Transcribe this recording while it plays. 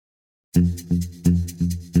Hello,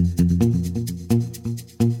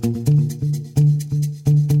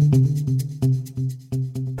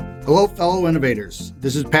 fellow innovators.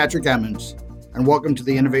 This is Patrick Emmons, and welcome to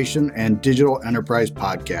the Innovation and Digital Enterprise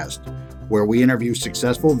Podcast, where we interview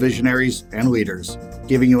successful visionaries and leaders,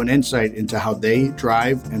 giving you an insight into how they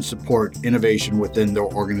drive and support innovation within their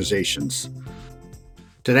organizations.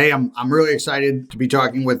 Today, I'm really excited to be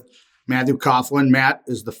talking with Matthew Coughlin. Matt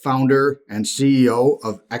is the founder and CEO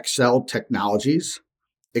of Accel Technologies.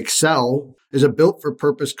 Accel is a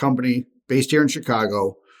built-for-purpose company based here in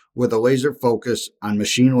Chicago with a laser focus on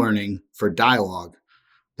machine learning for dialogue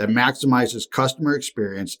that maximizes customer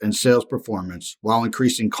experience and sales performance while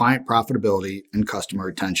increasing client profitability and customer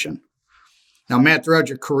retention. Now, Matt, throughout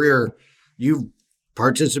your career, you've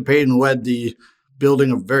participated and led the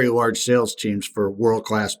building of very large sales teams for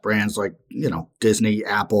world-class brands like, Disney,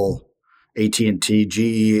 Apple, AT&T,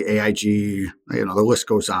 GE, AIG, the list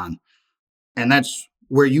goes on. And that's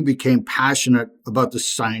where you became passionate about the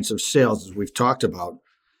science of sales, as we've talked about.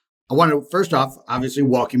 I want to, first off, obviously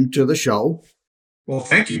welcome you to the show. Well,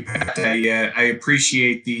 thank you, Pat. I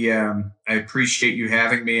appreciate I appreciate you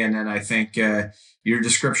having me, and then I think your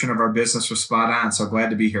description of our business was spot on. So glad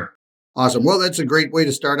to be here. Awesome. Well, that's a great way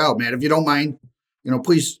to start out, Matt. If you don't mind,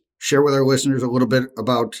 please share with our listeners a little bit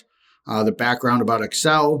about the background about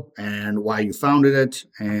Accel and why you founded it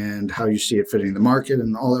and how you see it fitting the market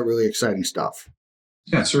and all that really exciting stuff.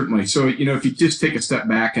 Yeah, certainly. So, if you just take a step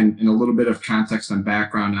back and a little bit of context and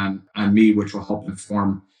background on me, which will help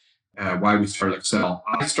inform why we started Accel.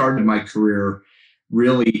 I started my career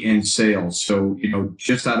really in sales. So,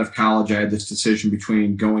 just out of college, I had this decision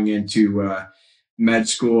between going into med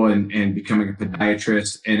school and becoming a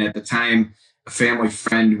podiatrist. And at the time, a family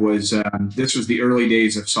friend was, this was the early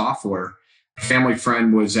days of software. A family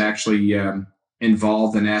friend was actually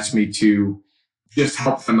involved and asked me to just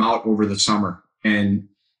help them out over the summer. And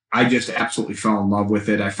I just absolutely fell in love with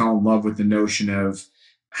it. I fell in love with the notion of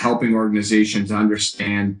helping organizations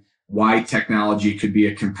understand why technology could be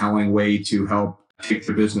a compelling way to help take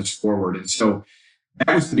their business forward. And so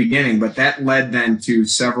that was the beginning, but that led then to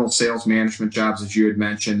several sales management jobs, as you had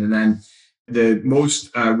mentioned. And then the most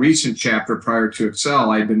recent chapter prior to Accel,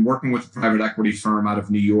 I'd been working with a private equity firm out of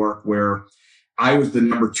New York where I was the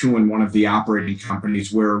number two in one of the operating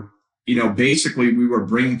companies where basically we were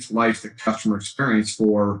bringing to life the customer experience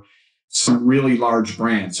for some really large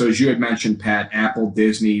brands. So as you had mentioned, Pat, Apple,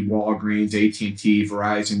 Disney, Walgreens, AT&T,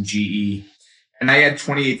 Verizon, GE. And I had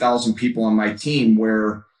 28,000 people on my team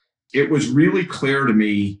where it was really clear to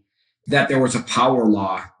me that there was a power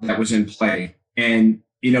law that was in play. And,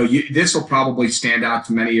 this will probably stand out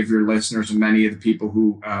to many of your listeners and many of the people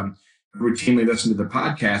who routinely listen to the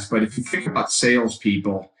podcast. But if you think about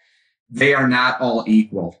salespeople, they are not all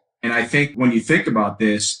equal. And I think when you think about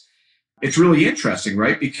this, it's really interesting,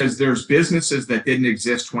 right? Because there's businesses that didn't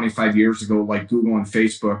exist 25 years ago, like Google and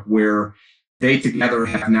Facebook, where they together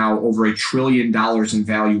have now over $1 trillion in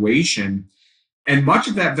valuation. And much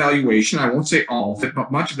of that valuation, I won't say all of it,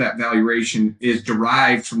 but much of that valuation is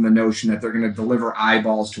derived from the notion that they're going to deliver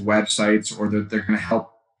eyeballs to websites or that they're going to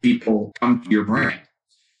help people come to your brand.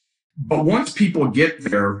 But once people get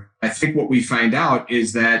there, I think what we find out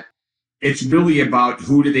is that it's really about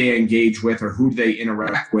who do they engage with or who do they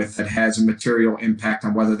interact with that has a material impact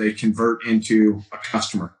on whether they convert into a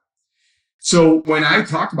customer. So when I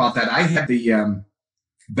talk about that, I had the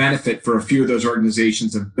benefit for a few of those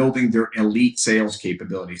organizations of building their elite sales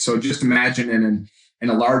capability. So just imagine in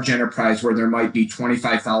a large enterprise where there might be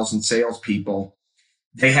 25,000 salespeople,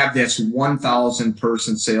 they have this 1,000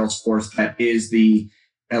 person sales force that is the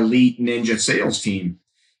elite ninja sales team.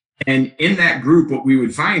 And in that group, what we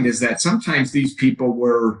would find is that sometimes these people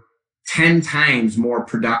were 10 times more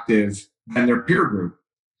productive than their peer group.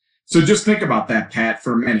 So just think about that, Pat,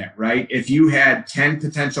 for a minute, right? If you had 10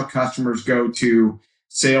 potential customers go to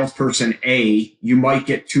salesperson A, you might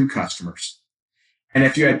get 2 customers. And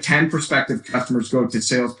if you had 10 prospective customers go to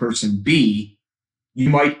salesperson B, you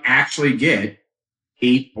might actually get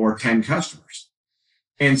 8 or 10 customers.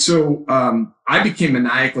 And so I became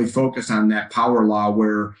maniacally focused on that power law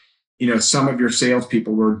where some of your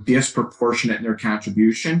salespeople were disproportionate in their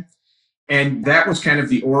contribution. And that was kind of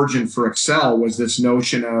the origin for Accel, was this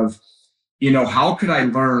notion of, how could I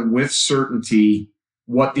learn with certainty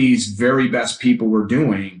what these very best people were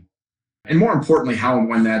doing? And more importantly, how and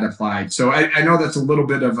when that applied. So I know that's a little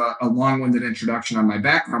bit of a long-winded introduction on my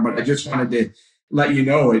background, but I just wanted to let you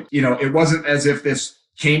know it wasn't as if this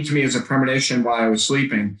came to me as a premonition while I was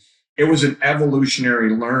sleeping. It was an evolutionary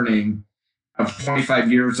learning of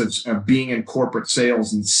 25 years of being in corporate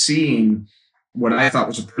sales and seeing what I thought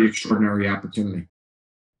was a pretty extraordinary opportunity.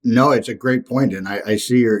 No, it's a great point, and I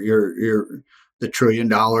see your the $1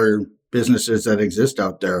 trillion businesses that exist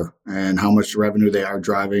out there, and how much revenue they are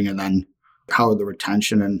driving, and then how the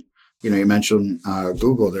retention. And you mentioned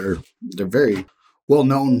Google. They're very well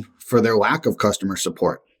known for their lack of customer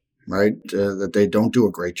support, right? That they don't do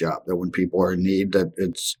a great job. That when people are in need, that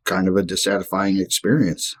it's kind of a dissatisfying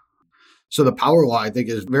experience. So the power law, I think,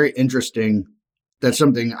 is very interesting. That's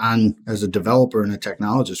something as a developer and a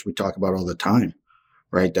technologist we talk about all the time,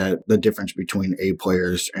 right? That the difference between A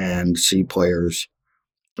players and C players,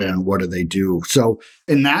 and what do they do? So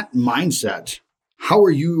in that mindset, how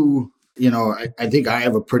are you, I think I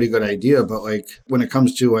have a pretty good idea, but like when it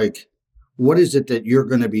comes to like, what is it that you're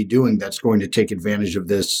going to be doing that's going to take advantage of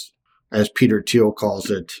this, as Peter Thiel calls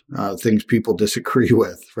it, things people disagree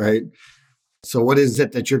with, right? So what is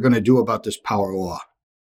it that you're going to do about this power law?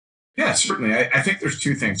 Yeah, certainly. I think there's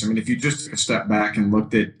two things. I mean, if you just took a step back and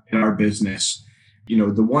looked at our business,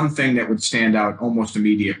 the one thing that would stand out almost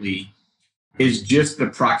immediately is just the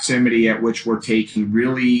proximity at which we're taking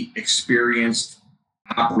really experienced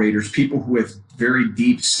operators, people with very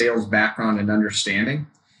deep sales background and understanding,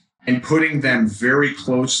 and putting them very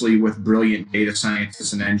closely with brilliant data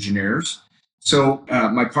scientists and engineers. So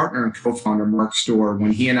my partner and co-founder, Mark Storr,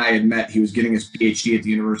 when he and I had met, he was getting his PhD at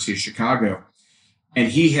the University of Chicago. And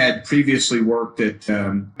he had previously worked as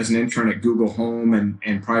an intern at Google Home.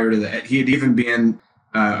 And prior to that, he had even been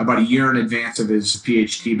about a year in advance of his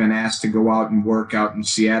PhD, been asked to go out and work out in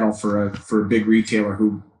Seattle for a big retailer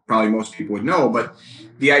who probably most people would know. But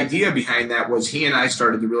the idea behind that was he and I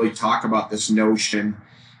started to really talk about this notion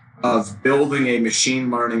of building a machine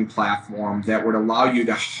learning platform that would allow you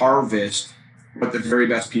to harvest what the very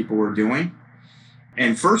best people were doing.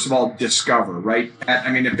 And first of all, discover, right?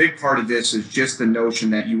 I mean, a big part of this is just the notion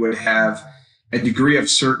that you would have a degree of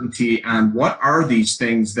certainty on what are these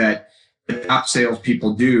things that the top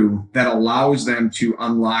salespeople do that allows them to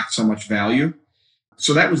unlock so much value.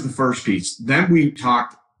 So that was the first piece. Then we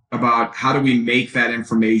talked about how do we make that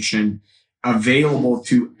information available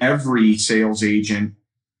to every sales agent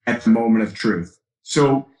at the moment of truth.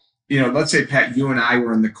 So let's say, Pat, you and I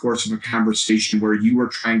were in the course of a conversation where you were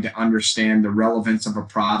trying to understand the relevance of a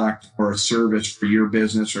product or a service for your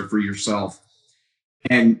business or for yourself.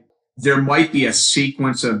 And there might be a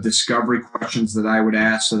sequence of discovery questions that I would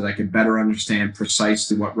ask so that I could better understand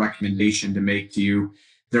precisely what recommendation to make to you.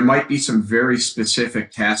 There might be some very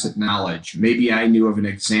specific tacit knowledge. Maybe I knew of an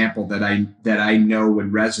example that I know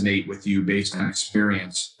would resonate with you based on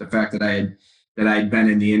experience. The fact that I had been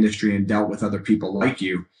in the industry and dealt with other people like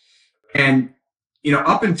you. And,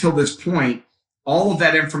 up until this point, all of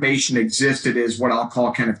that information existed as what I'll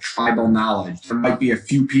call kind of tribal knowledge. There might be a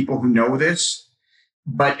few people who know this,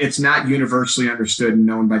 but it's not universally understood and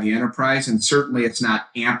known by the enterprise. And certainly it's not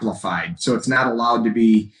amplified. So it's not allowed to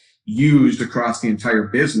be used across the entire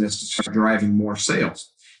business to start driving more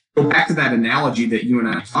sales. Go back to that analogy that you and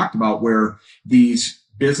I talked about, where these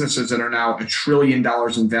businesses that are now $1 trillion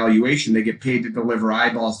in valuation, they get paid to deliver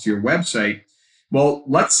eyeballs to your website. Well,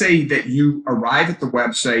 let's say that you arrive at the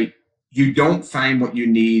website, you don't find what you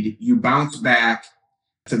need, you bounce back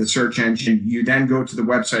to the search engine, you then go to the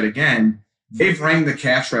website again, they've rang the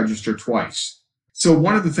cash register twice. So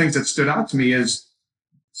one of the things that stood out to me is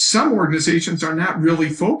some organizations are not really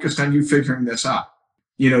focused on you figuring this out.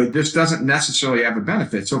 This doesn't necessarily have a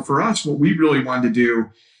benefit. So for us, what we really wanted to do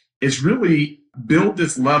is really build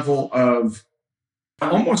this level of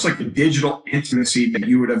almost like a digital intimacy that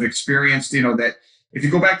you would have experienced, that if you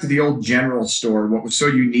go back to the old general store, what was so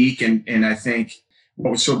unique and I think what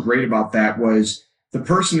was so great about that was the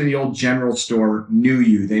person in the old general store knew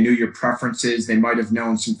you. They knew your preferences. They might have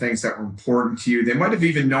known some things that were important to you. They might have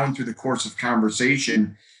even known through the course of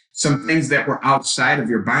conversation some things that were outside of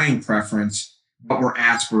your buying preference, but were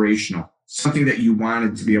aspirational, something that you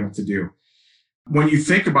wanted to be able to do. When you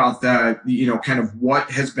think about the, kind of what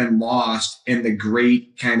has been lost in the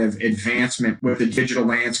great kind of advancement with the digital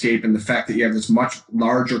landscape and the fact that you have this much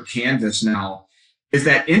larger canvas now, is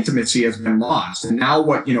that intimacy has been lost. And now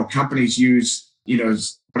what, companies use,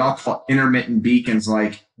 is what I'll call intermittent beacons,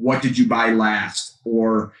 like what did you buy last?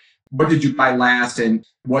 Or what did you buy last and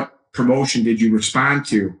what promotion did you respond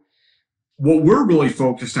to? What we're really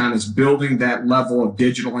focused on is building that level of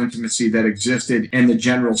digital intimacy that existed in the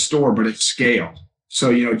general store, but at scale.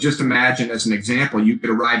 So, just imagine as an example, you could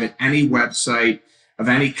arrive at any website of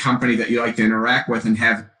any company that you like to interact with and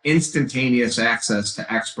have instantaneous access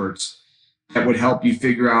to experts that would help you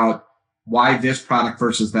figure out why this product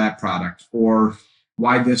versus that product, or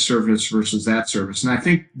why this service versus that service. And I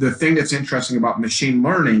think the thing that's interesting about machine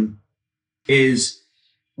learning is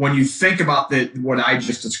when you think about what I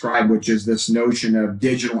just described, which is this notion of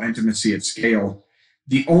digital intimacy at scale,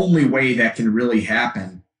 the only way that can really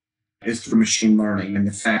happen is through machine learning and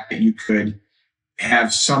the fact that you could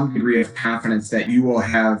have some degree of confidence that you will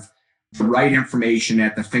have the right information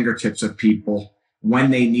at the fingertips of people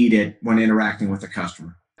when they need it when interacting with a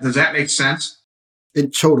customer. Does that make sense?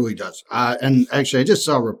 It totally does. And actually, I just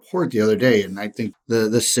saw a report the other day, and I think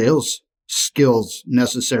the sales skills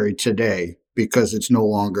necessary today, because it's no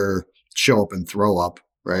longer show up and throw up,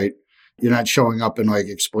 right? You're not showing up and like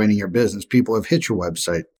explaining your business. People have hit your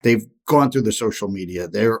website. They've gone through the social media.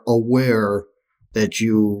 They're aware that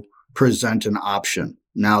you present an option.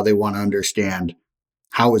 Now they want to understand,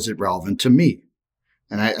 how is it relevant to me?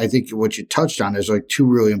 And I think what you touched on is like two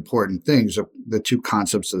really important things, the two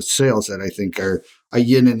concepts of sales that I think are a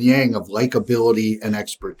yin and yang of likability and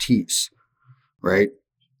expertise, right?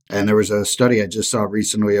 And there was a study I just saw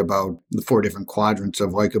recently about the 4 different quadrants of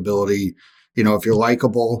likability. If you're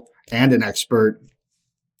likable and an expert,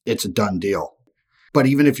 it's a done deal. But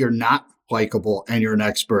even if you're not likable and you're an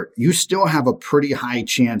expert, you still have a pretty high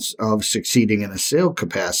chance of succeeding in a sale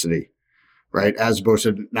capacity, right? As opposed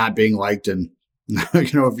to not being liked. And,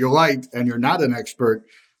 if you're liked and you're not an expert,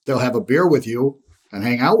 they'll have a beer with you and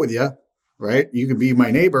hang out with you, right? You could be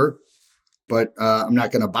my neighbor, but I'm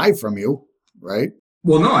not going to buy from you, right?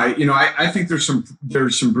 Well, no, I think there's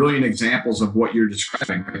some brilliant examples of what you're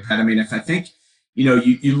describing, right, Pat? I mean, if I think,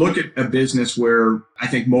 you look at a business where I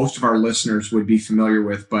think most of our listeners would be familiar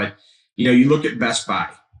with, but, you look at Best Buy,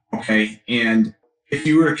 okay? And if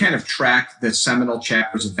you were to kind of track the seminal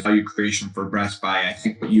chapters of value creation for Best Buy, I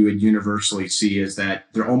think what you would universally see is that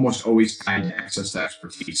they're almost always tied to access to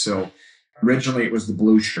expertise. So originally it was the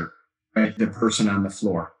blue shirt, right? The person on the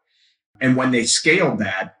floor. And when they scaled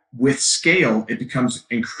that, with scale, it becomes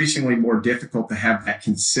increasingly more difficult to have that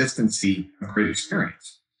consistency of great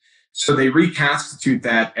experience. So they reconstitute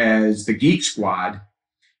that as the Geek Squad.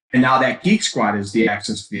 And now that Geek Squad is the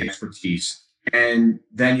access to the expertise. And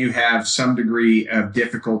then you have some degree of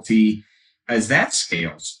difficulty as that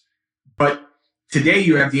scales. But today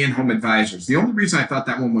you have the in-home advisors. The only reason I thought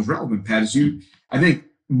that one was relevant, Pat, is I think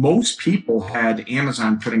most people had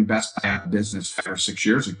Amazon putting Best Buy out of business 5 or 6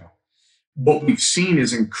 years ago. What we've seen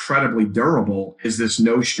is incredibly durable is this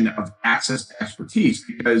notion of access to expertise,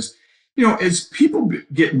 because, as people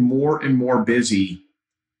get more and more busy,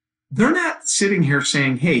 they're not sitting here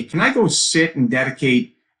saying, hey, can I go sit and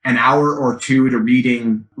dedicate an hour or two to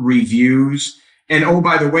reading reviews? And oh,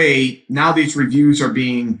 by the way, now these reviews are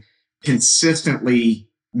being consistently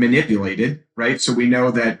manipulated, right? So we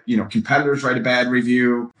know that, competitors write a bad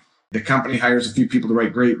review. The company hires a few people to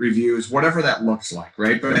write great reviews, whatever that looks like,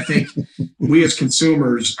 right? But I think we as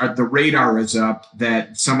consumers, the radar is up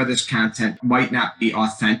that some of this content might not be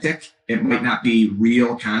authentic. It might not be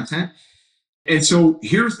real content. And so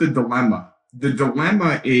here's the dilemma. The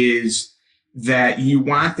dilemma is that you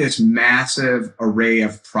want this massive array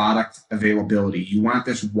of product availability. You want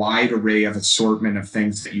this wide array of assortment of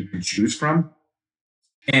things that you can choose from.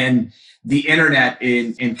 And the internet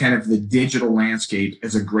in kind of the digital landscape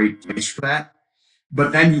is a great place for that.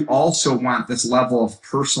 But then you also want this level of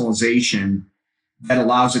personalization that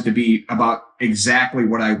allows it to be about exactly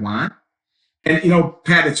what I want. And,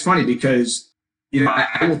 Pat, it's funny because,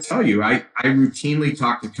 I will tell you, I routinely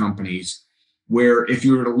talk to companies where if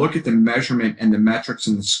you were to look at the measurement and the metrics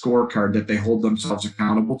and the scorecard that they hold themselves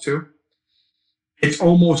accountable to, it's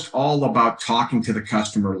almost all about talking to the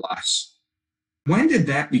customer less. When did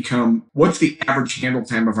that become, what's the average handle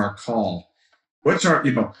time of our call? What's our,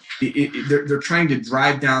 they're trying to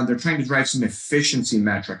drive some efficiency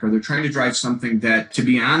metric, or they're trying to drive something that, to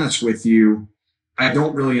be honest with you, I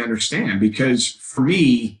don't really understand. Because for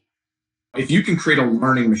me, if you can create a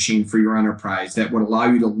learning machine for your enterprise that would allow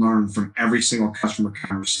you to learn from every single customer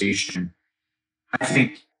conversation, I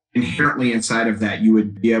think inherently inside of that, you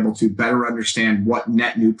would be able to better understand what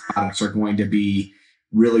net new products are going to be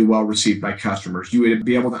really well received by customers. You would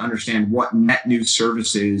be able to understand what net new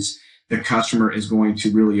services the customer is going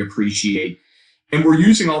to really appreciate. And we're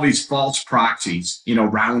using all these false proxies,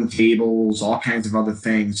 round tables, all kinds of other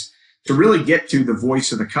things to really get to the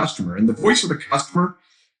voice of the customer. And the voice of the customer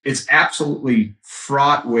is absolutely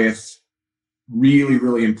fraught with really,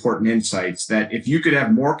 really important insights that if you could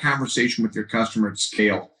have more conversation with your customer at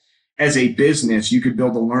scale, as a business, you could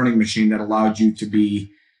build a learning machine that allowed you to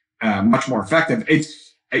be much more effective.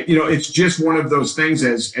 It's just one of those things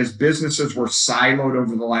as businesses were siloed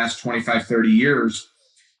over the last 25, 30 years,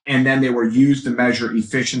 and then they were used to measure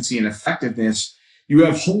efficiency and effectiveness. You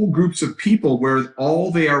have whole groups of people where all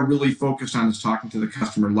they are really focused on is talking to the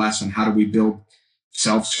customer less, and how do we build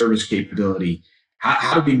self-service capability?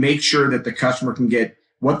 How do we make sure that the customer can get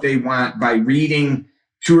what they want by reading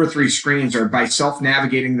 2 or 3 screens or by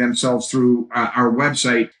self-navigating themselves through our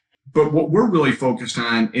website? But what we're really focused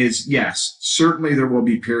on is, yes, certainly there will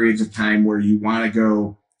be periods of time where you want to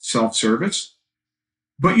go self-service,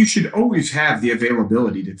 but you should always have the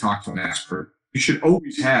availability to talk to an expert. You should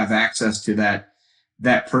always have access to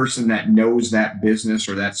that person that knows that business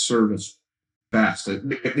or that service best.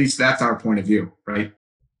 At least that's our point of view, right?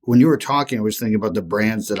 When you were talking, I was thinking about the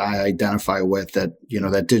brands that I identify with, that,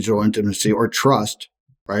 that digital intimacy or trust,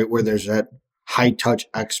 right? Where there's that high touch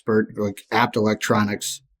expert, like Apt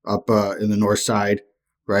Electronics up in the north side,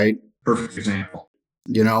 right? Perfect example.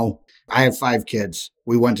 I have 5 kids.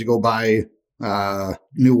 We went to go buy a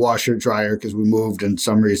new washer dryer because we moved, and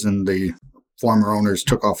some reason the former owners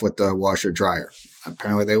took off with the washer dryer.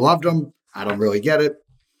 Apparently they loved them. I don't really get it.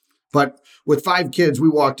 But with 5 kids, we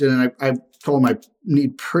walked in and I told them I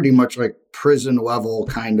need pretty much like prison level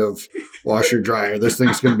kind of washer dryer. This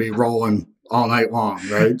thing's going to be rolling all night long,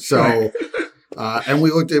 right? So, and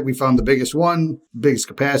we found the biggest one, biggest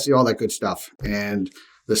capacity, all that good stuff. And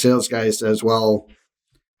the sales guy says, well,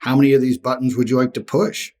 how many of these buttons would you like to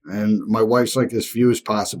push? And my wife's like, as few as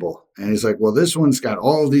possible. And he's like, well, this one's got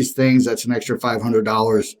all of these things. That's an extra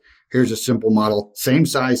 $500. Here's a simple model, same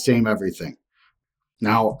size, same everything.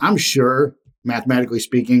 Now, I'm sure, mathematically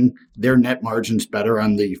speaking, their net margin's better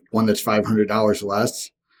on the one that's $500 less,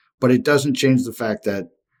 but it doesn't change the fact that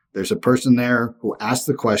there's a person there who asked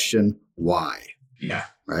the question, why? Yeah.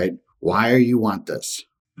 Right? Why do you want this?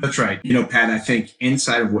 That's right. Pat, I think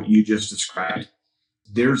inside of what you just described,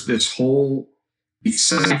 there's this whole,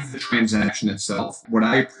 besides the transaction itself, what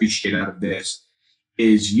I appreciate out of this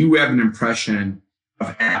is you have an impression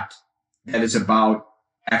of Apt that is about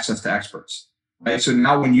access to experts, right? So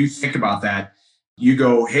now when you think about that, you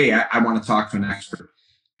go, hey, I want to talk to an expert.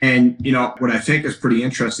 And, what I think is pretty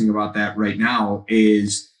interesting about that right now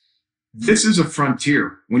is this is a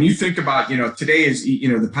frontier. When you think about, today is,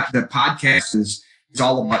 the podcast is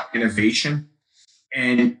all about innovation.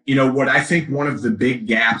 And, what I think one of the big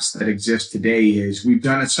gaps that exist today is we've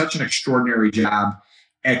done such an extraordinary job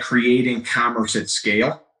at creating commerce at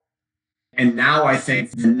scale. And now I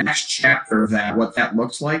think the next chapter of that, what that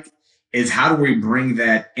looks like, is how do we bring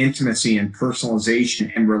that intimacy and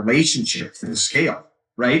personalization and relationship to the scale,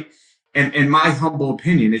 right? And in my humble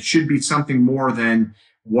opinion, it should be something more than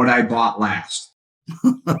what I bought last.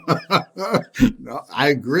 No, I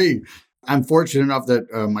agree. I'm fortunate enough that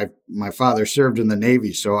my father served in the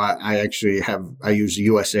Navy, so I actually use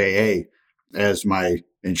USAA as my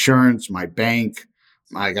insurance, my bank.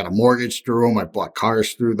 I got a mortgage through them. I bought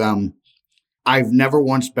cars through them. I've never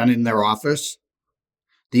once been in their office.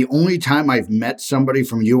 The only time I've met somebody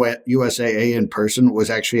from USAA in person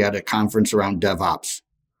was actually at a conference around DevOps.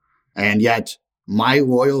 And yet my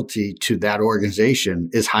loyalty to that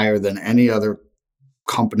organization is higher than any other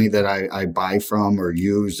company that I buy from or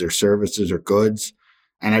use their services or goods.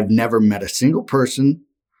 And I've never met a single person.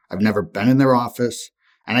 I've never been in their office.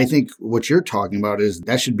 And I think what you're talking about is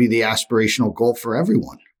that should be the aspirational goal for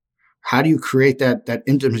everyone. How do you create that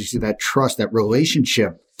intimacy, that trust, that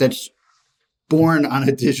relationship that's born on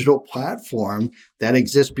a digital platform that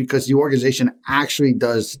exists because the organization actually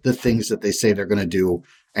does the things that they say they're going to do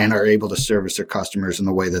and are able to service their customers in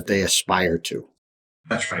the way that they aspire to?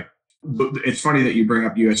 That's right. It's funny that you bring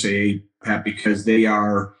up USAA, Pat, because they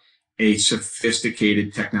are a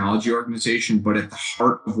sophisticated technology organization, but at the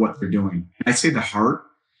heart of what they're doing. I say the heart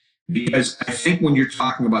because I think when you're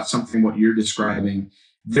talking about something, what you're describing,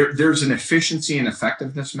 there's an efficiency and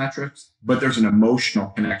effectiveness metrics, but there's an emotional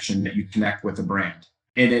connection that you connect with a brand.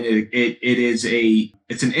 And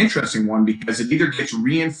it's an interesting one because it either gets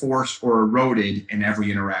reinforced or eroded in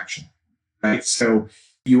every interaction, right? So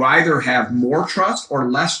you either have more trust or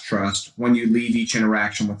less trust when you leave each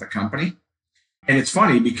interaction with the company. And it's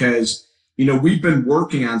funny because, we've been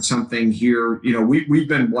working on something here. We've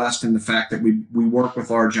been blessed in the fact that we work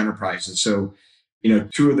with large enterprises. So,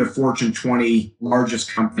 2 of the Fortune 20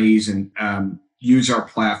 largest companies and use our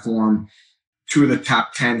platform. 2 of the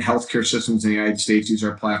top 10 healthcare systems in the United States use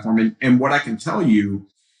our platform. And what I can tell you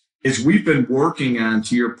is we've been working on,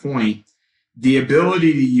 to your point, the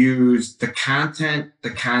ability to use the content, the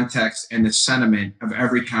context, and the sentiment of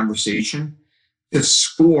every conversation to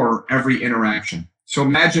score every interaction. So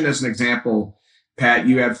imagine, as an example, Pat,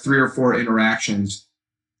 you have 3 or 4 interactions,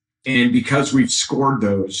 and because we've scored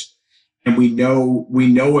those, and we know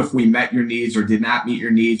if we met your needs or did not meet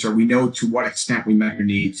your needs, or we know to what extent we met your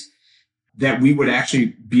needs, that we would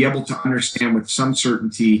actually be able to understand with some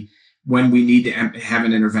certainty when we need to have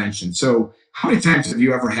an intervention. So how many times have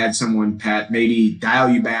you ever had someone, Pat, maybe dial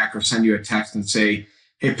you back or send you a text and say,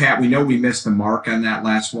 hey, Pat, we know we missed the mark on that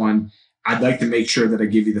last one. I'd like to make sure that I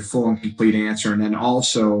give you the full and complete answer. And then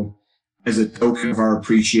also, as a token of our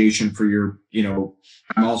appreciation for your,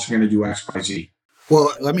 I'm also going to do X, Y, Z.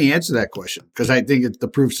 Well, let me answer that question because I think the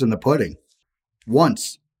proof's in the pudding.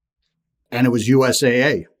 Once, and it was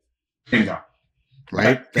USAA. Bingo.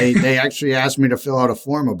 Right? They actually asked me to fill out a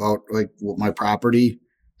form about like my property.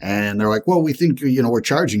 And they're like, well, we think, we're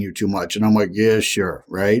charging you too much. And I'm like, yeah, sure.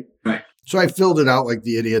 Right. So I filled it out like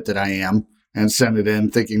the idiot that I am and sent it in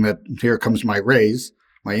thinking that here comes my raise,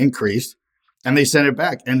 my increase. And they sent it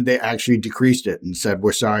back and they actually decreased it and said,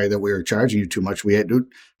 we're sorry that we were charging you too much. We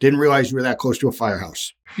didn't realize you were that close to a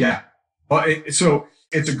firehouse. Yeah. Well, so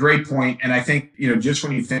it's a great point. And I think, just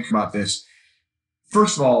when you think about this,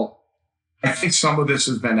 first of all, I think some of this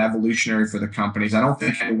has been evolutionary for the companies. I don't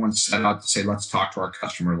think anyone set out to say, let's talk to our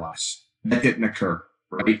customer less. That didn't occur,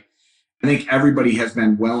 right? I think everybody has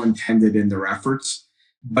been well-intended in their efforts.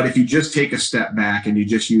 But if you just take a step back and you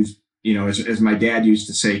just use, as my dad used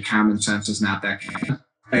to say, common sense is not that common,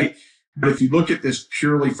 right? But if you look at this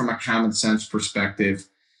purely from a common sense perspective,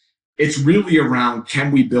 it's really around,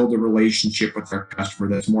 can we build a relationship with our customer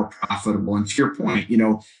that's more profitable? And to your point,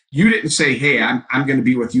 you didn't say, hey, I'm going to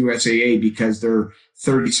be with USAA because they're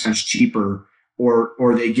 30 cents cheaper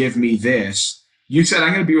or they give me this. You said,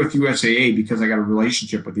 I'm going to be with USAA because I got a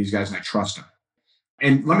relationship with these guys and I trust them.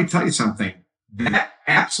 And let me tell you something, that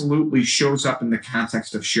absolutely shows up in the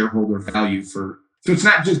context of shareholder value so it's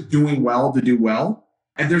not just doing well to do well.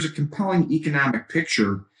 And there's a compelling economic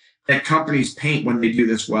picture that companies paint when they do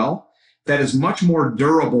this well that is much more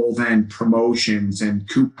durable than promotions and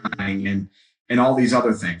couponing and all these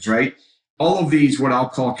other things, right? All of these, what I'll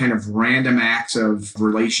call kind of random acts of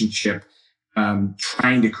relationship,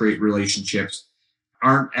 trying to create relationships,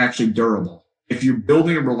 aren't actually durable. If you're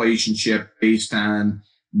building a relationship based on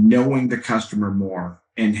knowing the customer more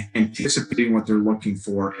and anticipating what they're looking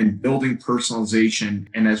for and building personalization,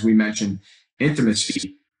 and as we mentioned,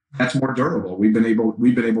 intimacy, that's more durable. We've been able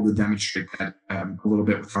to demonstrate that a little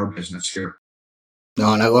bit with our business here.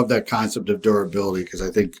 No, and I love that concept of durability because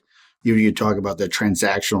I think you talk about the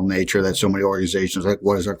transactional nature that so many organizations like,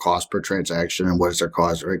 what is our cost per transaction and what is our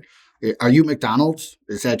cost, right? Are you McDonald's?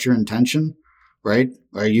 Is that your intention, right?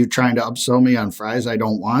 Are you trying to upsell me on fries I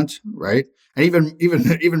don't want, right? And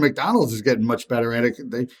even McDonald's is getting much better at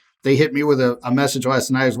it. They hit me with a message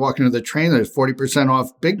last night. I was walking to the train. There's 40%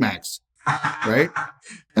 off Big Macs. Right?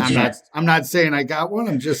 I'm not saying I got one.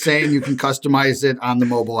 I'm just saying you can customize it on the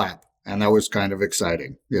mobile app. And that was kind of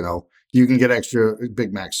exciting. You can get extra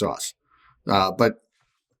Big Mac sauce. But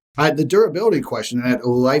the durability question, that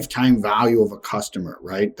lifetime value of a customer,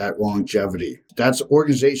 right? That longevity. That's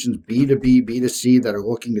organizations B2B, B2C that are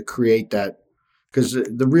looking to create that. Because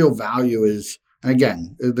the real value is,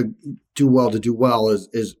 again, the do well to do well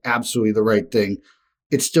is absolutely the right thing.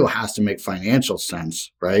 It still has to make financial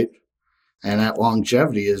sense, right? And that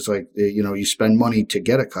longevity is like, you spend money to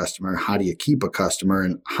get a customer. How do you keep a customer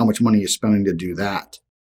and how much money are you spending to do that?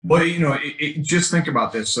 Well, just think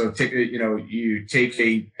about this. So you take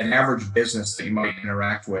an average business that you might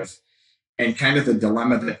interact with, and kind of the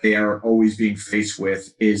dilemma that they are always being faced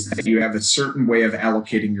with is that you have a certain way of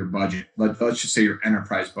allocating your budget. Let's just say your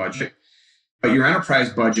enterprise budget. But your enterprise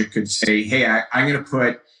budget could say, hey, I'm going to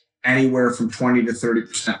put anywhere from 20 to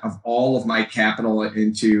 30% of all of my capital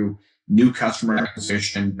into new customer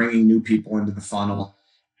acquisition, bringing new people into the funnel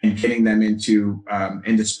and getting them into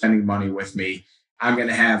spending money with me. I'm going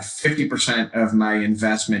to have 50% of my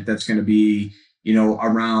investment that's going to be,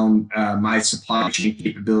 around my supply chain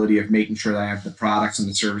capability of making sure that I have the products and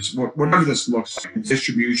the service, whatever this looks like,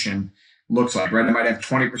 distribution looks like, right? I might have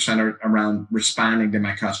 20% around responding to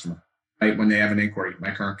my customer, right? When they have an inquiry, my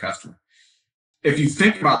current customer. If you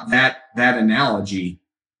think about that analogy,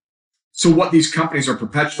 so what these companies are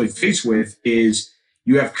perpetually faced with is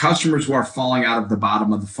you have customers who are falling out of the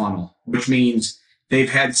bottom of the funnel, which means they've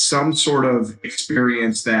had some sort of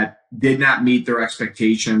experience that did not meet their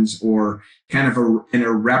expectations or kind of an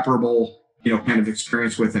irreparable, kind of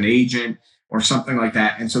experience with an agent or something like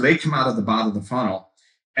that. And so they come out of the bottom of the funnel.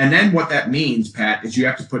 And then what that means, Pat, is you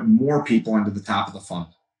have to put more people into the top of the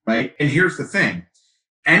funnel, right? And here's the thing.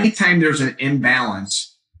 Anytime there's an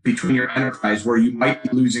imbalance between your enterprise where you might be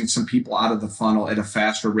losing some people out of the funnel at a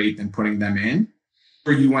faster rate than putting them in,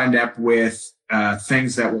 or you end up with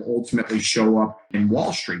things that will ultimately show up in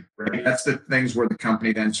Wall Street, right? That's the things where the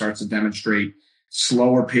company then starts to demonstrate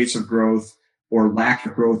slower pace of growth or lack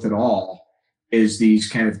of growth at all, is these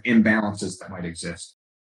kind of imbalances that might exist.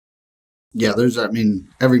 Yeah,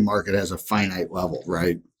 every market has a finite level,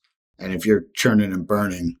 right? And if you're churning and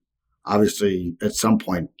burning, obviously at some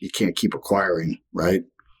point you can't keep acquiring, right?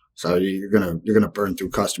 So you're gonna burn through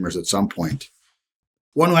customers at some point.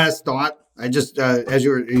 One last thought. I just as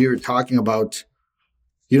you were talking about,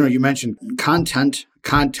 you mentioned content,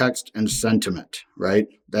 context, and sentiment, right?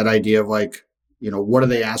 That idea of like, what are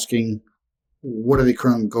they asking? What are they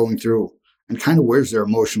currently going through? And kind of where's their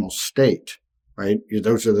emotional state, right?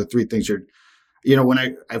 Those are the three things when one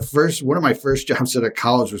of my first jobs out of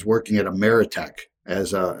college was working at Ameritech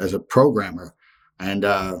as a programmer. And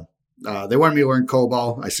they wanted me to learn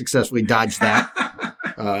COBOL. I successfully dodged that.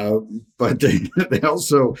 But they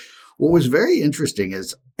also, what was very interesting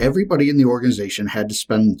is everybody in the organization had to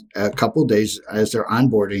spend a couple of days as they're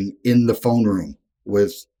onboarding in the phone room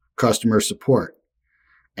with customer support.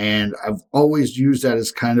 And I've always used that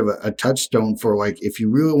as kind of a touchstone for like, if you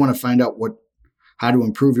really want to find out how to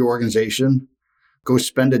improve your organization, go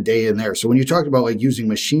spend a day in there. So when you talked about like using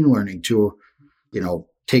machine learning to,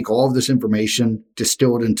 take all of this information,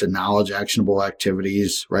 distill it into knowledge, actionable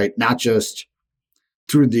activities, right? Not just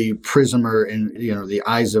through the prism or the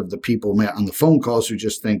eyes of the people on the phone calls who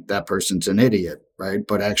just think that person's an idiot, right?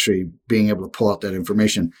 But actually being able to pull out that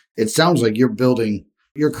information. It sounds like you're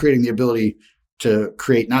creating the ability to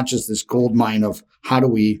create not just this gold mine of how do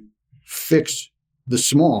we fix the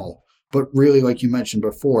small, but really, like you mentioned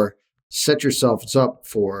before, set yourselves up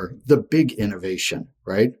for the big innovation,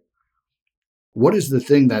 right? What is the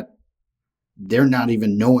thing that they're not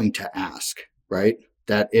even knowing to ask, right?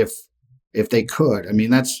 That if they could,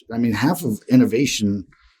 half of innovation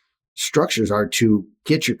structures are to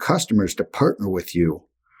get your customers to partner with you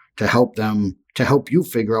to help you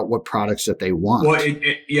figure out what products that they want. Well, and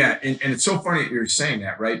it's so funny that you're saying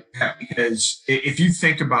that, right, Pat? Because if you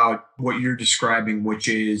think about what you're describing, which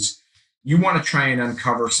is you want to try and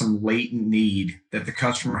uncover some latent need that the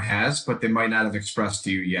customer has, but they might not have expressed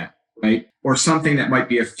to you yet, right? Or something that might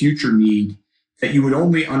be a future need that you would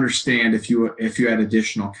only understand if you had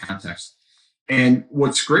additional context. And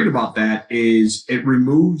what's great about that is it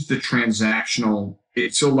removes the transactional.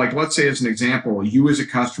 So like, let's say as an example, you as a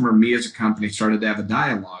customer, me as a company started to have a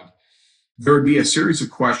dialogue. There would be a series of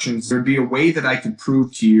questions. There'd be a way that I could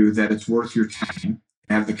prove to you that it's worth your time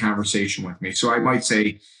to have the conversation with me. So I might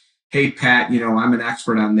say, hey, Pat, I'm an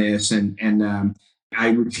expert on this and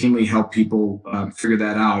I routinely help people figure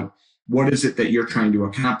that out. What is it that you're trying to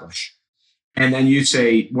accomplish? And then you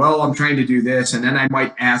say, well, I'm trying to do this. And then I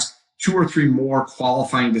might ask 2 or 3 more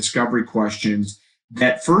qualifying discovery questions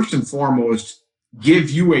that first and foremost give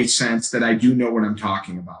you a sense that I do know what I'm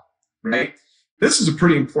talking about, right? This is a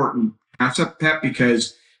pretty important concept, Pat,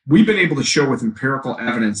 because we've been able to show with empirical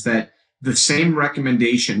evidence that the same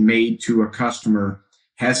recommendation made to a customer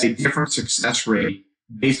has a different success rate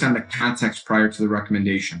based on the context prior to the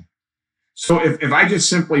recommendation. So if I just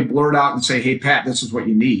simply blurt out and say, hey, Pat, this is what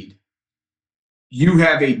you need, you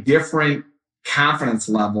have a different confidence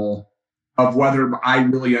level of whether I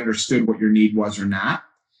really understood what your need was or not,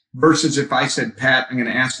 versus if I said, Pat, I'm going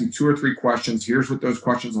to ask you 2 or 3 questions. Here's what those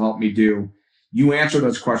questions will help me do. You answer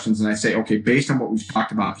those questions and I say, okay, based on what we've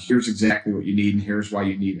talked about, here's exactly what you need and here's why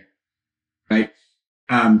you need it, right?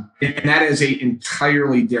 And that is an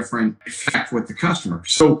entirely different effect with the customer.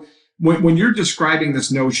 So when you're describing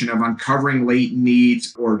this notion of uncovering latent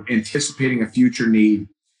needs or anticipating a future need,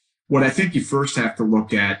 what I think you first have to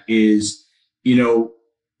look at is,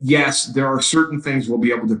 yes, there are certain things we'll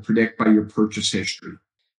be able to predict by your purchase history.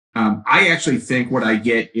 I actually think what I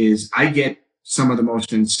get some of the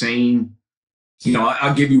most insane,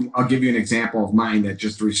 I'll give you an example of mine that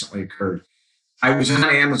just recently occurred. I was on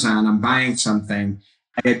Amazon, I'm buying something.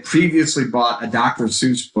 I had previously bought a Dr.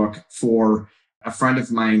 Seuss book for a friend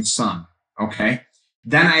of mine's son. Okay.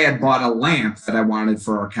 Then I had bought a lamp that I wanted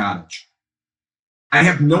for our cottage. I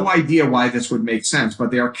have no idea why this would make sense,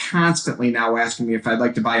 but they are constantly now asking me if I'd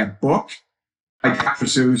like to buy a book by Dr.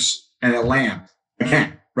 Seuss and a lamp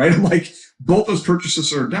again, right? I'm like, both those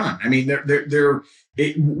purchases are done. I mean,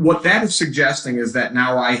 what that is suggesting is that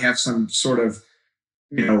now I have some sort of,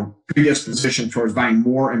 predisposition towards buying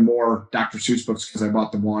more and more Dr. Seuss books because I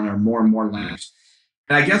bought the one, or more and more lamps.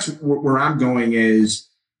 And I guess where I'm going is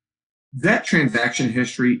that transaction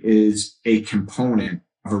history is a component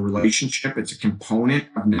of a relationship. It's a component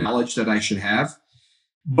of knowledge that I should have.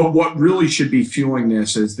 But what really should be fueling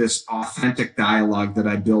this is this authentic dialogue that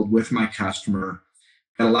I build with my customer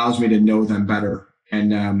that allows me to know them better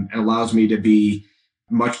and allows me to be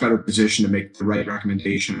much better positioned to make the right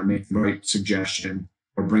recommendation or make the right suggestion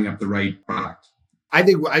or bring up the right product. I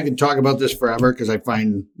think I could talk about this forever because I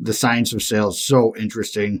find the science of sales so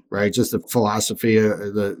interesting, right? Just the philosophy,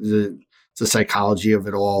 the psychology of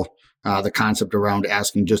it all. the concept around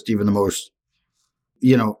asking just even the most,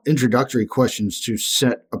 introductory questions to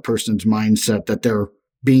set a person's mindset that they're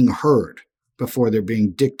being heard before they're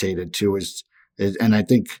being dictated to and I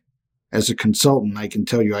think as a consultant, I can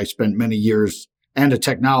tell you I spent many years and a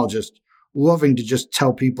technologist loving to just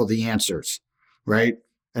tell people the answers, right?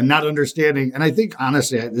 And not understanding. And I think,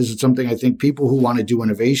 honestly, this is something I think people who want to do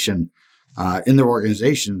innovation in their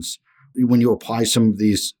organizations, when you apply some of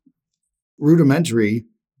these rudimentary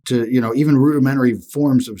to, even rudimentary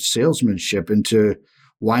forms of salesmanship into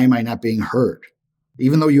why am I not being heard?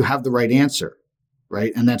 Even though you have the right answer,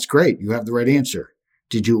 right? And that's great. You have the right answer.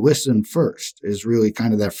 Did you listen first? Is really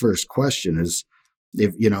kind of that first question is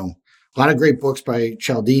if, a lot of great books by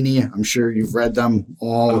Cialdini. I'm sure you've read them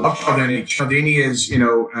all. I love Cialdini. Cialdini is,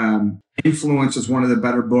 Influence is one of the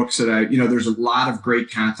better books that there's a lot of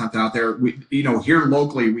great content out there. We, here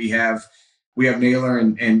locally, we have Naylor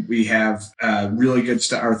and we have really good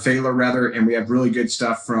stuff, or Thaler rather, and we have really good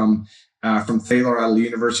stuff from Thaler out of the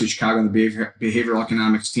University of Chicago and the behavioral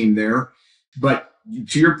economics team there. But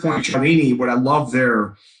to your point, Cialdini, what I love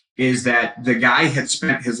there is that the guy had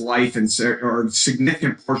spent his life or a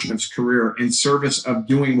significant portion of his career in service of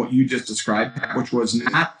doing what you just described, which was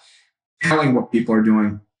not telling what people are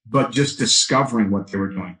doing, but just discovering what they were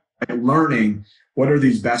doing, like learning what are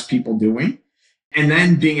these best people doing, and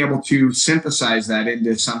then being able to synthesize that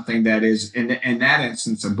into something that is, in that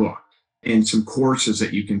instance, a book and some courses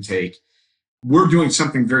that you can take. We're doing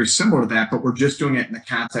something very similar to that, but we're just doing it in the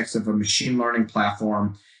context of a machine learning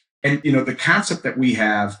platform. And, the concept that we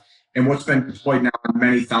have and what's been deployed now on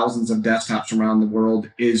many thousands of desktops around the world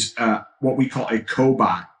is what we call a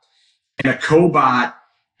cobot. And a cobot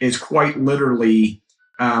is quite literally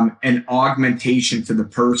an augmentation to the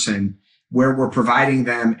person where we're providing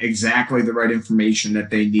them exactly the right information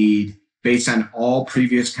that they need based on all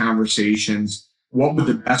previous conversations. What would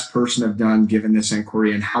the best person have done given this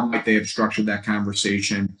inquiry, and how might they have structured that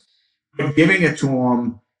conversation? But giving it to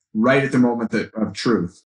them right at the moment of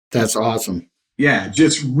truth. That's awesome. Yeah,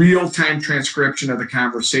 just real-time transcription of the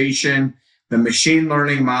conversation, the machine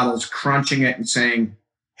learning models crunching it and saying,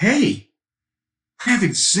 hey, I have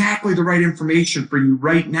exactly the right information for you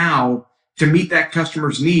right now to meet that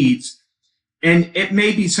customer's needs. And it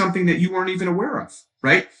may be something that you weren't even aware of,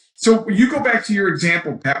 right? So you go back to your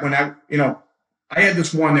example, Pat, when I had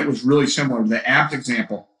this one that was really similar, the apt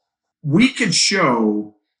example. We could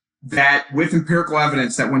show that with empirical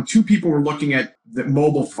evidence that when two people were looking at the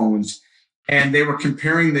mobile phones and they were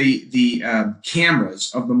comparing the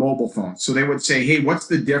cameras of the mobile phone. So they would say, hey, what's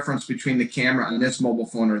the difference between the camera on this mobile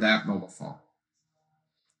phone or that mobile phone?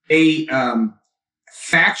 A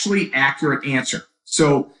factually accurate answer.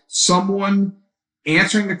 So someone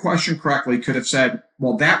answering the question correctly could have said,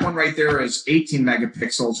 well, that one right there is 18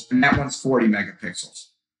 megapixels and that one's 40 megapixels.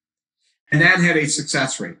 And that had a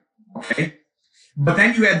success rate. Okay. But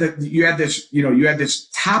then you had this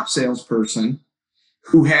top salesperson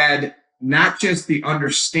who had not just the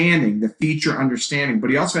understanding, the feature understanding, but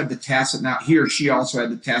he also had the tacit knowledge. He or she also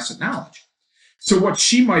had the tacit knowledge. So what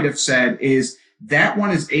she might have said is that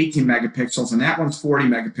one is 18 megapixels and that one's 40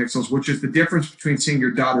 megapixels, which is the difference between seeing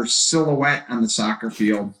your daughter's silhouette on the soccer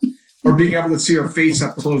field or being able to see her face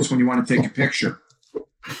up close when you want to take a picture.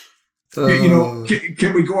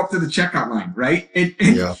 Can we go up to the checkout line, right? And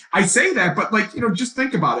yeah. I say that, but just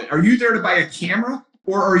think about it. Are you there to buy a camera,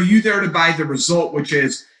 or are you there to buy the result, which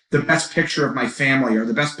is the best picture of my family or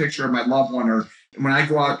the best picture of my loved one? Or when I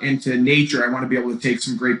go out into nature, I want to be able to take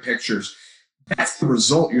some great pictures. That's the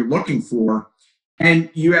result you're looking for. And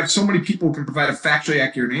you have so many people who can provide a factually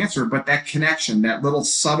accurate answer, but that connection, that little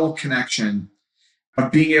subtle connection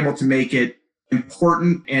of being able to make it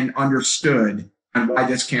important and understood on why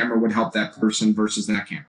this camera would help that person versus that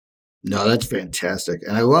camera. No, that's fantastic.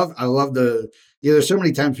 And I love there's so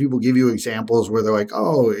many times people give you examples where they're like,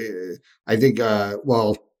 oh, I think, where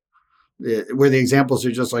the examples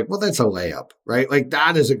are just like, well, that's a layup, right? Like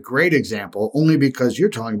that is a great example only because you're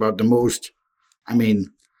talking about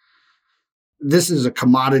this is a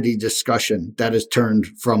commodity discussion that has turned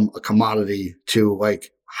from a commodity to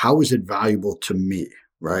like, how is it valuable to me,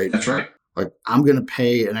 right? That's right. Like I'm going to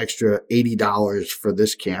pay an extra $80 for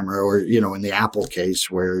this camera, or, in the Apple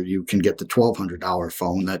case where you can get the $1,200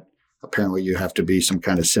 phone that apparently you have to be some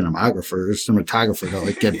kind of cinematographer to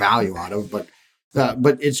like get value out of. But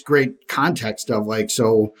it's great context of like,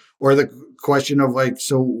 so, or the question of like,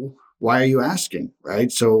 so why are you asking?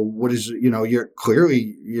 Right. So what is, you're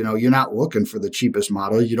clearly, you're not looking for the cheapest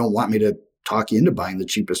model. You don't want me to talk you into buying the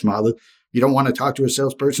cheapest model. You don't want to talk to a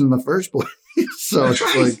salesperson in the first place. So That's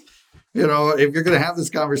it's right. like, if you're going to have this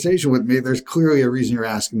conversation with me, there's clearly a reason you're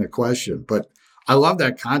asking the question. But I love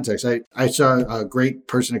that context. I saw a great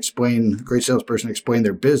salesperson explain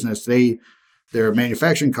their business. They're a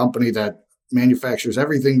manufacturing company that manufactures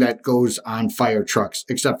everything that goes on fire trucks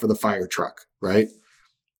except for the fire truck, right?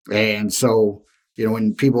 And so,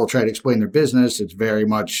 when people try to explain their business, it's very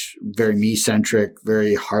me-centric,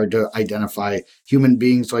 very hard to identify. Human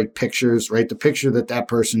beings like pictures, right? The picture that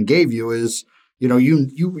person gave you is, you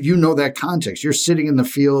know that context. You're sitting in the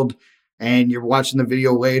field and you're watching the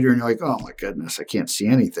video later and you're like, oh my goodness, I can't see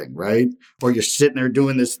anything, right? Or you're sitting there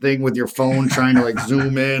doing this thing with your phone trying to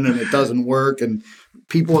zoom in and it doesn't work. And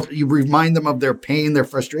you remind them of their pain, their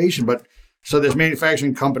frustration. But so this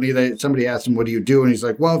manufacturing company, somebody asked him, what do you do? And he's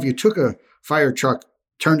like, well, if you took a fire truck,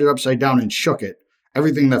 turned it upside down and shook it,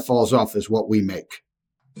 everything that falls off is what we make.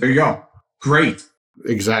 There you go. Great.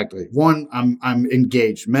 Exactly. One, I'm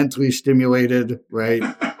engaged, mentally stimulated, right?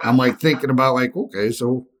 I'm thinking about okay,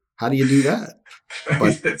 so how do you do that?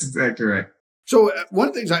 But, that's exactly right. So one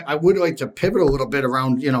of the things I would like to pivot a little bit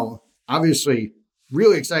around, obviously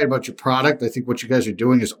really excited about your product. I think what you guys are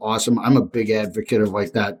doing is awesome. I'm a big advocate of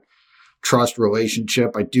that trust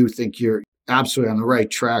relationship. I do think you're absolutely on the right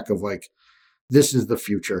track of this is the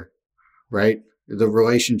future, right? The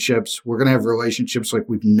relationships, we're going to have relationships like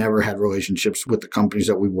we've never had relationships with the companies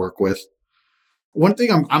that we work with. One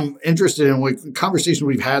thing I'm interested in, conversation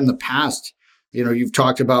we've had in the past, you've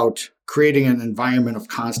talked about creating an environment of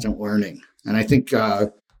constant learning. And I think,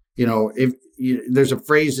 there's a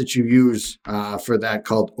phrase that you use for that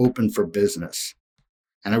called open for business.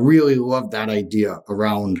 And I really love that idea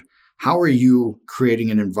around how are you creating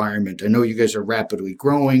an environment? I know you guys are rapidly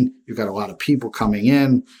growing. You've got a lot of people coming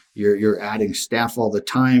in. You're adding staff all the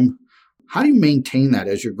time. How do you maintain that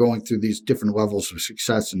as you're going through these different levels of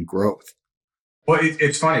success and growth? Well,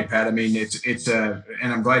 it's funny, Pat. I mean,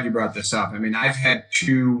 and I'm glad you brought this up. I mean, I've had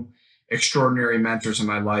two extraordinary mentors in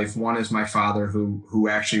my life. One is my father, who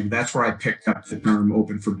actually, that's where I picked up the term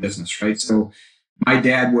open for business, right? So my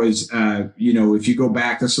dad was, if you go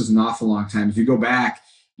back, this was an awful long time. If you go back,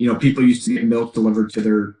 people used to get milk delivered to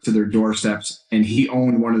their doorsteps, and he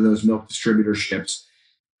owned one of those milk distributorships.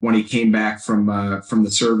 When he came back from the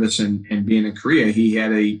service and being in Korea, he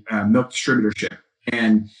had a milk distributorship.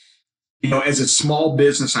 And as a small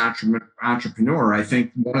business entrepreneur, I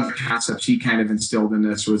think one of the concepts he kind of instilled in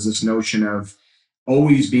this was this notion of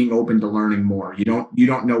always being open to learning more. You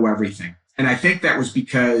don't know everything, and I think that was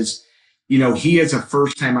because he, as a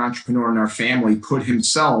first-time entrepreneur in our family, put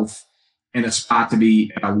himself in a spot to be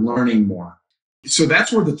learning more. So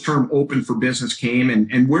that's where the term open for business came.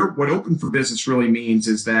 And what open for business really means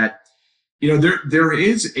is that, there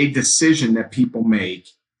is a decision that people make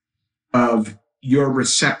of your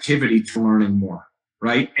receptivity to learning more,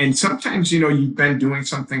 right? And sometimes, you've been doing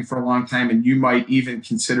something for a long time and you might even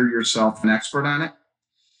consider yourself an expert on it.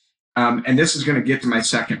 And this is going to get to my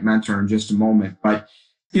second mentor in just a moment. But,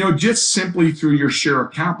 just simply through your sheer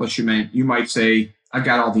accomplishment, you might say, I've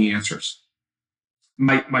got all the answers.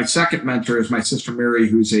 My second mentor is my sister Mary,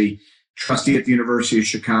 who's a trustee at the University of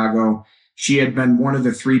Chicago. She had been one of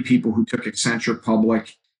the three people who took Accenture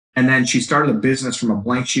public. And then she started a business from a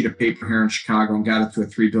blank sheet of paper here in Chicago and got it to a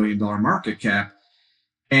 $3 billion market cap.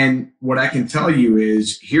 And what I can tell you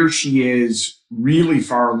is here she is really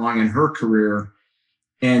far along in her career.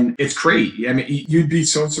 And it's crazy. I mean, you'd be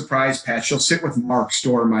so surprised, Pat. She'll sit with Mark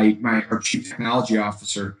Storr, our chief technology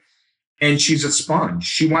officer, and she's a sponge.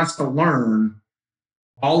 She wants to learn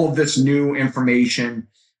all of this new information,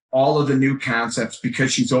 all of the new concepts,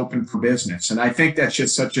 because she's open for business. And I think that's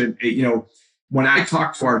just such when I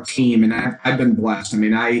talk to our team, and I've been blessed. I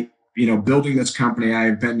mean, building this company,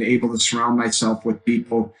 I've been able to surround myself with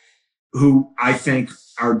people who I think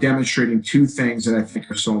are demonstrating two things that I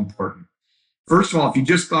think are so important. First of all, if you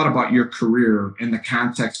just thought about your career in the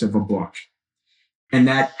context of a book, and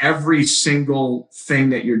that every single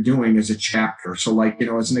thing that you're doing is a chapter. So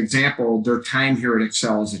as an example, their time here at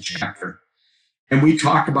Excel is a chapter. And we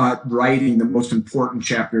talk about writing the most important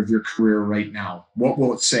chapter of your career right now. What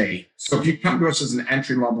will it say? So if you come to us as an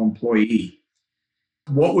entry-level employee,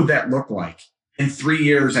 what would that look like? In 3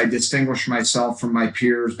 years, I distinguished myself from my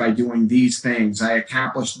peers by doing these things. I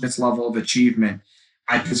accomplished this level of achievement.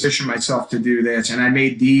 I positioned myself to do this, and I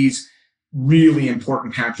made these really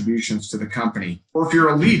important contributions to the company. Or if you're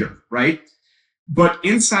a leader, right? But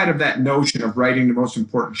inside of that notion of writing the most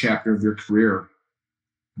important chapter of your career,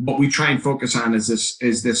 what we try and focus on is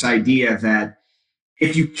this idea that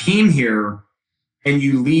if you came here and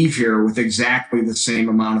you leave here with exactly the same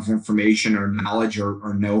amount of information or knowledge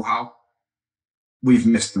or know-how, we've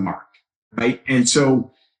missed the mark, right? And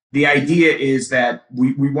so the idea is that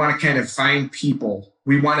we want to kind of find people.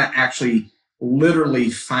 We want to actually literally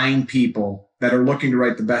find people that are looking to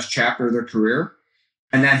write the best chapter of their career,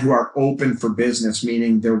 and then who are open for business,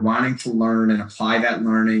 meaning they're wanting to learn and apply that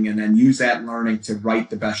learning and then use that learning to write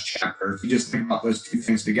the best chapter. If you just think about those two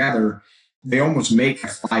things together, they almost make a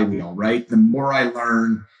flywheel, right? The more I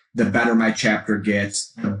learn, the better my chapter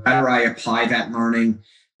gets. The better I apply that learning,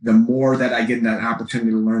 the more that I get that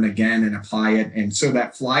opportunity to learn again and apply it. And so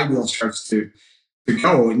that flywheel starts to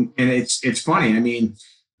go. And it's funny. I mean,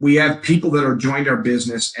 we have people that are joined our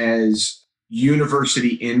business as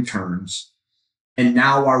university interns and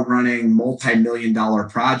now are running multi-million-dollar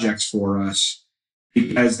projects for us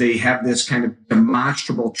because they have this kind of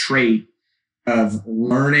demonstrable trait of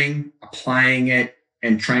learning, applying it,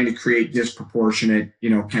 and trying to create disproportionate,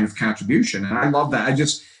 kind of contribution. And I love that.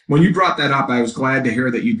 When you brought that up, I was glad to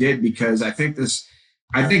hear that you did, because I think,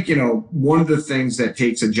 one of the things that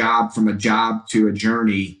takes a job from a job to a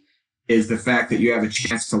journey is the fact that you have a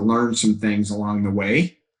chance to learn some things along the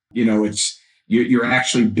way. You're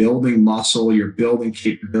actually building muscle, you're building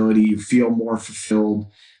capability, you feel more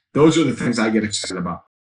fulfilled. Those are the things I get excited about.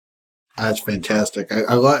 That's fantastic.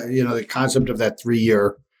 I love, the concept of that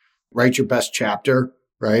 3-year, write your best chapter,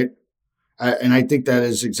 right? And I think that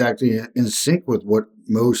is exactly in sync with what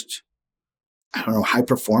most, high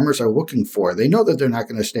performers are looking for. They know that they're not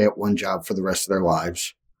going to stay at one job for the rest of their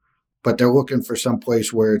lives, but they're looking for some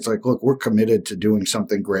place where it's like, look, we're committed to doing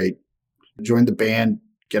something great. Join the band,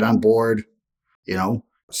 get on board,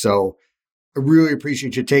 So I really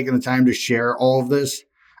appreciate you taking the time to share all of this.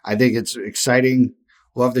 I think it's exciting.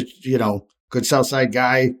 Love that, good Southside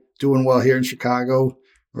guy doing well here in Chicago,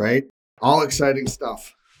 right? All exciting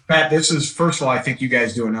stuff. Pat, first of all, I think you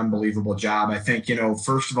guys do an unbelievable job. I think,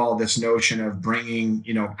 first of all, this notion of bringing,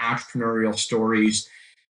 entrepreneurial stories,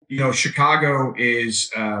 Chicago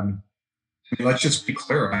is, let's just be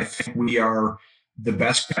clear. I think we are the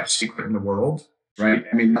best kept secret in the world, right?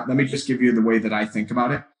 I mean, let me just give you the way that I think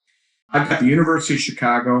about it. I've got the University of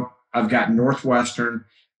Chicago. I've got Northwestern.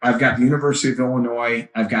 I've got the University of Illinois.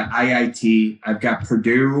 I've got IIT. I've got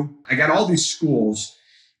Purdue. I got all these schools,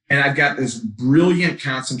 and I've got this brilliant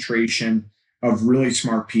concentration of really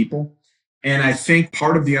smart people. And I think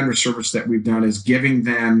part of the underservice that we've done is giving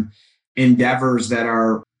them endeavors that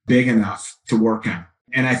are big enough to work on.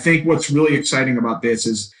 And I think what's really exciting about this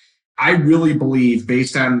is I really believe,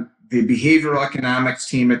 based on the behavioral economics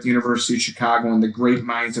team at the University of Chicago and the great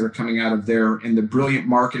minds that are coming out of there, and the brilliant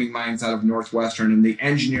marketing minds out of Northwestern, and the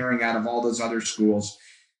engineering out of all those other schools,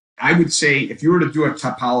 I would say if you were to do a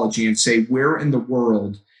topology and say, where in the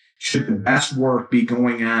world should the best work be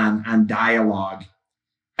going on dialogue,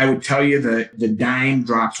 I would tell you that the dime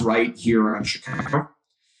drops right here on Chicago.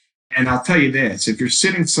 And I'll tell you this, if you're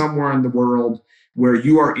sitting somewhere in the world where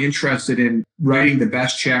you are interested in writing the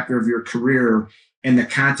best chapter of your career in the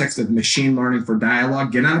context of machine learning for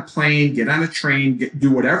dialogue, get on a plane, get on a train,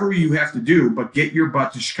 do whatever you have to do, but get your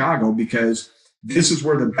butt to Chicago, because this is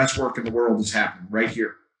where the best work in the world is happening, right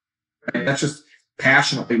here. Right? That's just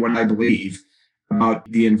passionately what I believe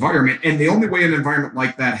about the environment. And the only way an environment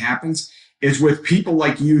like that happens is with people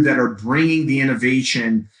like you that are bringing the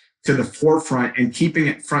innovation to the forefront and keeping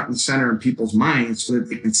it front and center in people's minds so that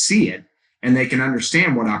they can see it and they can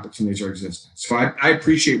understand what opportunities are existing. So I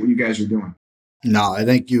appreciate what you guys are doing. No, I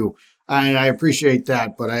thank you. I appreciate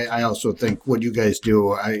that, but I also think what you guys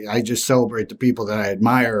do, I just celebrate the people that I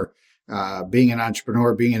admire, being an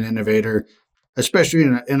entrepreneur, being an innovator, especially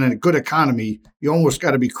in a good economy. You almost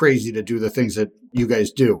got to be crazy to do the things that you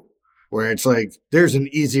guys do, where it's like there's an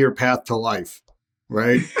easier path to life,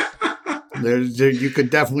 right? You could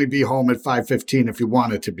definitely be home at 5:15 if you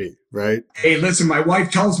wanted to be, right? Hey, listen, my wife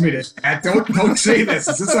tells me this. Pat, don't say this.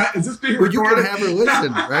 Is this being recorded? You can have her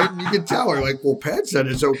listen, right? And you can tell her, like, well, Pat said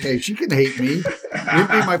it's okay. She can hate me. You'd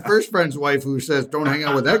be my first friend's wife who says, don't hang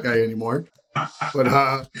out with that guy anymore.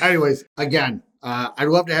 But anyways, again, I'd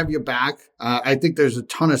love to have you back. I think there's a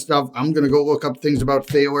ton of stuff. I'm going to go look up things about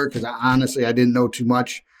Thaler because honestly, I didn't know too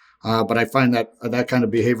much. But I find that kind of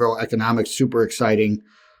behavioral economics super exciting.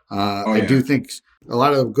 I do think a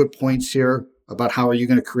lot of good points here about how are you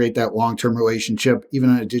going to create that long-term relationship, even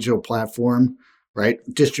on a digital platform, right?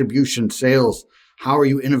 Distribution, sales, how are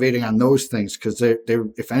you innovating on those things? Because they're,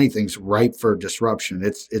 if anything's ripe for disruption.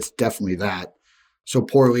 It's definitely that. So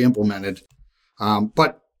poorly implemented.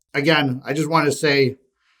 But again, I just want to say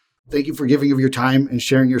thank you for giving of your time and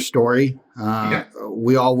sharing your story.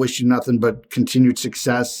 We all wish you nothing but continued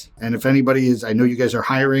success. And if anybody is, I know you guys are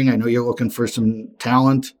hiring. I know you're looking for some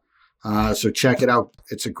talent. So check it out.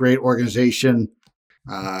 It's a great organization.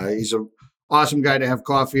 He's an awesome guy to have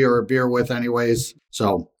coffee or a beer with anyways.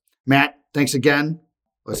 So Matt, thanks again.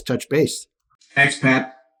 Let's touch base. Thanks,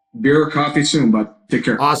 Pat. Beer or coffee soon, but take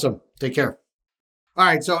care. Awesome. Take care. All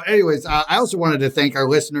right. So anyways, I also wanted to thank our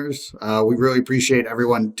listeners. We really appreciate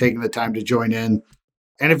everyone taking the time to join in.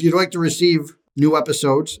 And if you'd like to receive new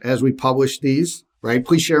episodes as we publish these, right,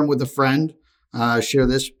 please share them with a friend. Share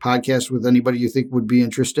this podcast with anybody you think would be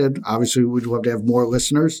interested. Obviously, we'd love to have more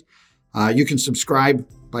listeners. You can subscribe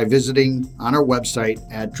by visiting on our website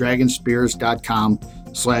at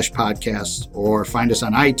dragonspears.com/podcasts, or find us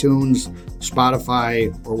on iTunes,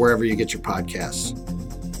 Spotify, or wherever you get your podcasts.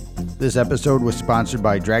 This episode was sponsored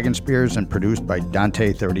by Dragon Spears and produced by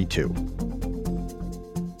Dante32.